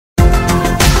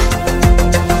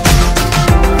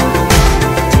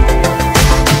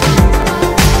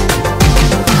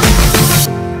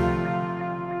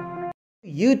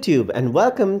YouTube and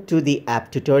welcome to the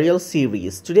app tutorial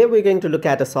series. Today we're going to look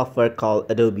at a software called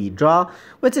Adobe Draw,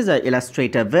 which is an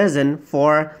Illustrator version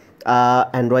for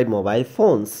Android mobile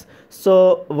phones.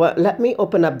 So let me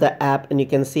open up the app and you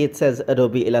can see it says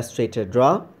Adobe Illustrator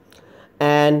Draw,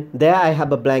 and there I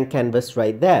have a blank canvas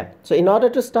right there. So in order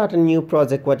to start a new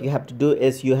project, what you have to do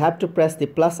is you have to press the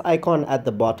plus icon at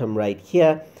the bottom right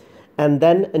here, and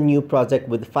then a new project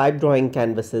with 5 drawing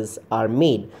canvases are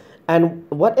made. And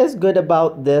what is good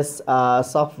about this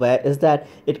software is that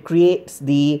it creates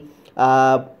the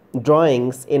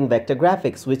drawings in vector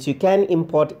graphics, which you can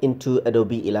import into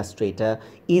Adobe Illustrator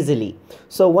easily.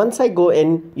 So once I go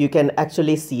in, you can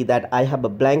actually see that I have a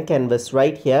blank canvas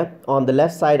right here. On the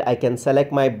left side, I can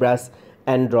select my brush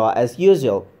and draw as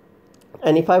usual.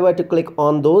 And if I were to click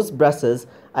on those brushes,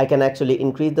 I can actually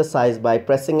increase the size by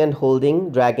pressing and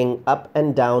holding, dragging up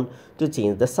and down to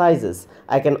change the sizes.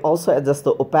 I can also adjust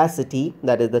the opacity,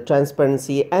 that is the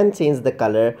transparency, and change the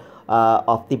color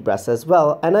of the brush as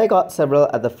well. And I got several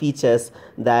other features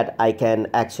that I can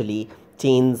actually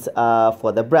change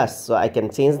for the brush. So I can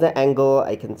change the angle,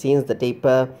 I can change the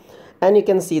taper, and you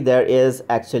can see there is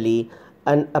actually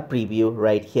a preview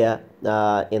right here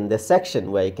in this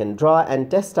section where you can draw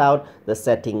and test out the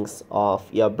settings of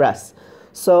your brush.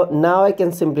 So now I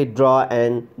can simply draw,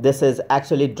 and this is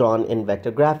actually drawn in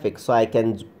vector graphics. So I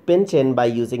can pinch in by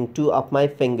using 2 of my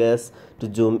fingers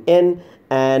to zoom in,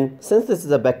 and since this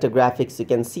is a vector graphics, you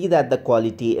can see that the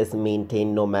quality is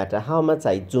maintained no matter how much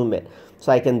I zoom it.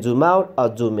 So I can zoom out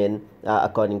or zoom in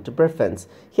according to preference.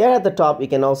 Here at the top, you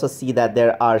can also see that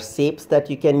there are shapes that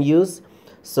you can use.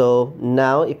 So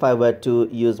now if I were to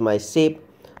use my shape,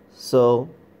 so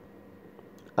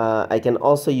I can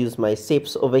also use my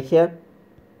shapes over here.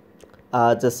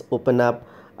 Just open up,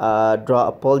 draw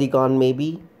a polygon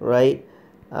maybe, right?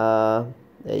 There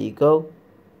you go.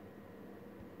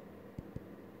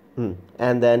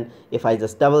 And then if I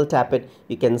just double tap it,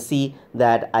 you can see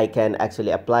that I can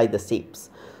actually apply the shapes.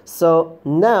 So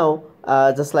now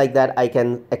just like that, I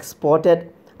can export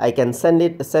it. I can send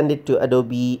it to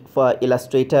Adobe for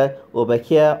Illustrator over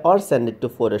here, or send it to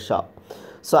Photoshop.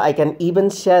 So I can even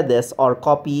share this or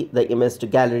copy the image to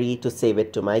gallery to save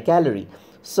it to my gallery.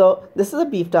 So this is a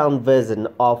beefed down version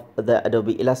of the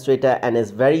Adobe Illustrator and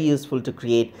is very useful to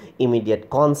create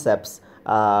immediate concepts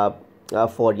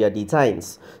for your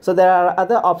designs. So there are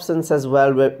other options as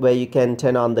well where you can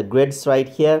turn on the grids right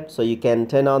here. So you can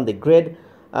turn on the grid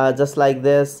just like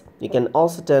this. You can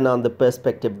also turn on the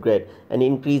perspective grid and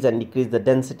increase and decrease the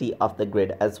density of the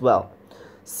grid as well.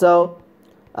 So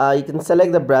you can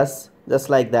select the brush just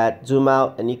like that, zoom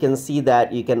out, and you can see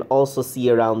that you can also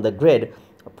see around the grid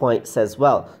points as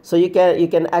well. So you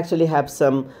can actually have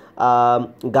some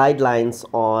guidelines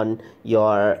on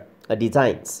your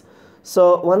designs.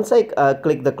 So once I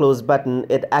click the close button,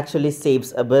 it actually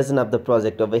saves a version of the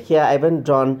project over here. I haven't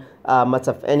drawn much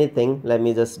of anything. Let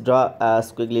me just draw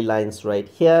squiggly lines right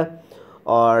here,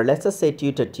 or let's just say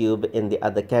tutor tube in the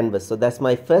other canvas. So that's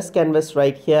my first canvas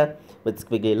right here with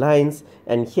squiggly lines,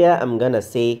 and here I'm gonna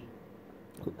say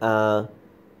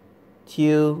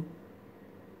tube.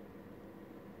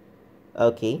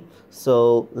 Okay,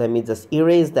 so let me just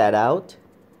erase that out.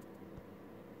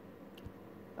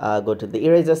 Go to the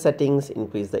eraser settings,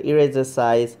 increase the eraser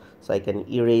size, so I can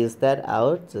erase that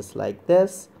out just like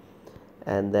this,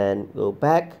 and then go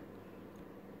back,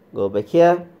 go back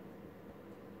here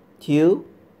to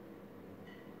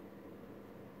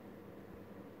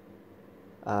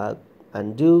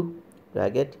undo,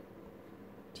 drag it,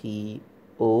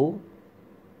 T-O-R,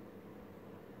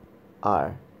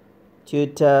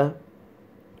 tutor,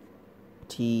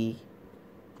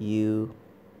 T-U-B-E.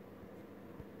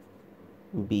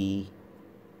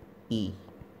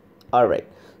 Alright,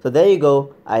 so there you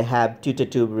go. I have tutor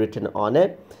tube written on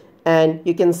it, and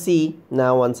you can see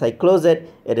now once I close it,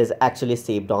 it is actually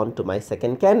saved on to my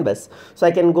second canvas. So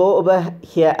I can go over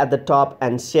here at the top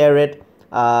and share it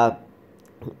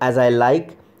as I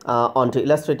like onto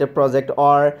Illustrator project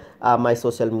or my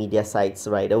social media sites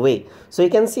right away. So you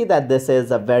can see that this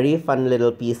is a very fun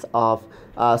little piece of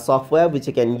software which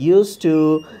you can use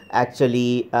to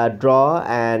actually draw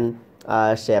and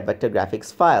share vector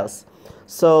graphics files.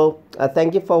 So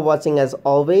thank you for watching as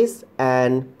always,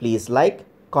 and please like,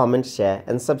 comment, share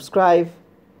and subscribe.